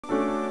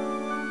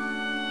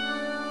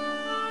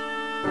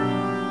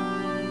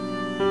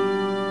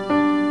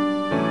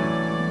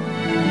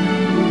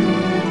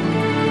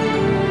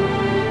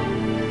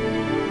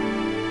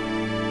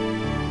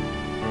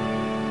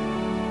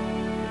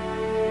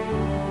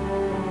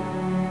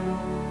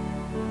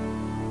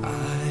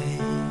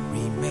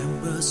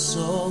remember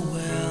so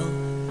well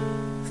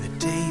the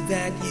day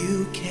that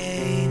you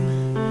came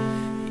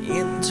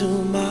into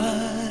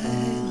my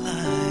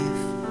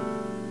life.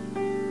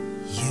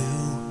 You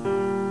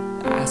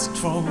asked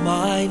for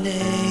my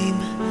name.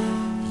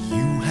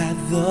 You had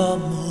the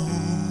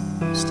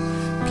most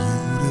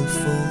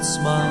beautiful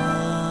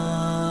smile.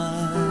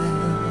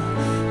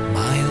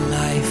 My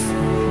life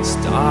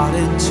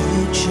started to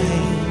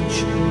change.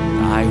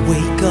 I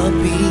wake up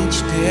each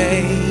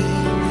day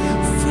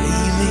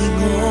feeling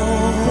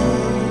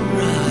alright,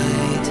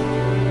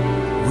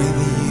 with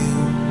you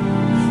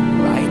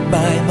right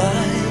by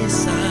my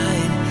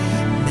side.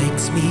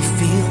 Makes me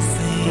feel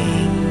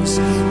things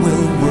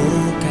will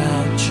work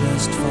out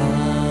just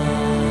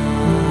fine.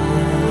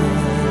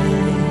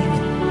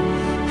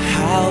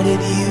 How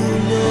did you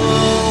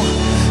know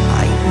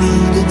I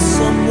needed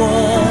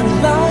someone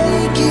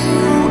like you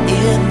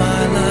in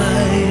my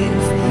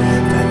life?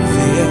 That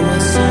there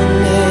was some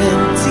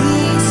empty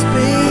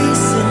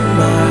space in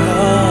my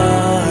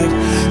heart.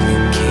 You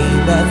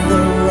came at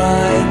the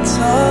right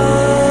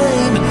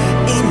time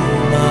in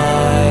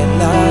my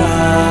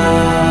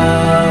life.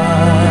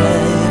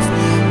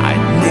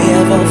 I'd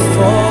never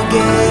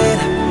forget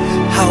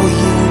how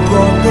you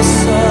brought the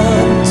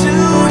sun to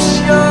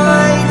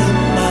shine in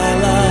my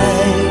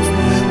life,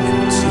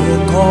 and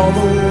took all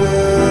the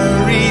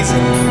worries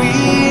and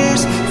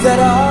fears that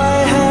I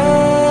had.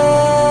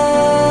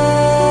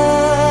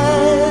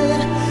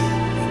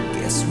 And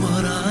guess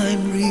what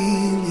I'm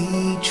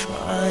really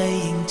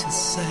trying to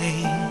say?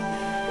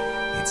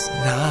 It's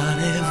not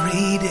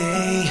every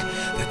day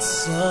that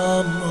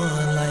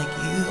someone like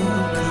you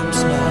comes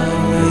my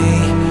way.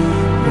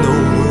 No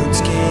words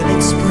can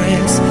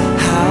express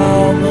how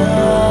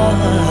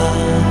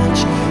much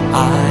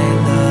I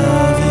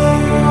love you.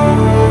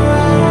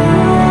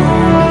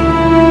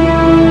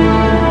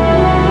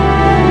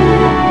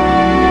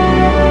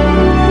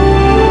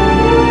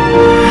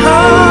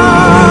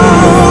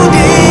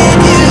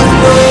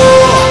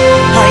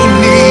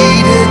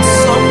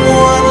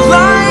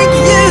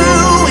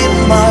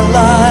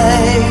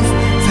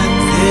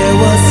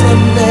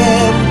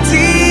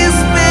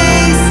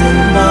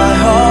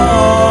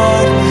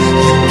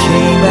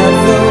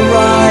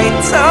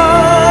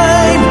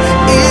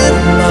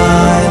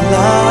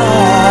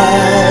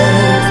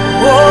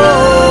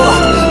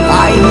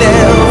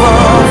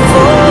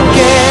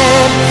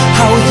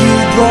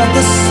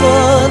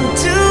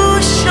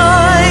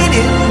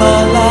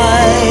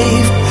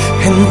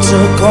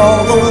 Took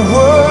all the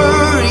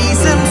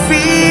worries and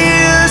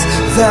fears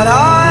that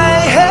I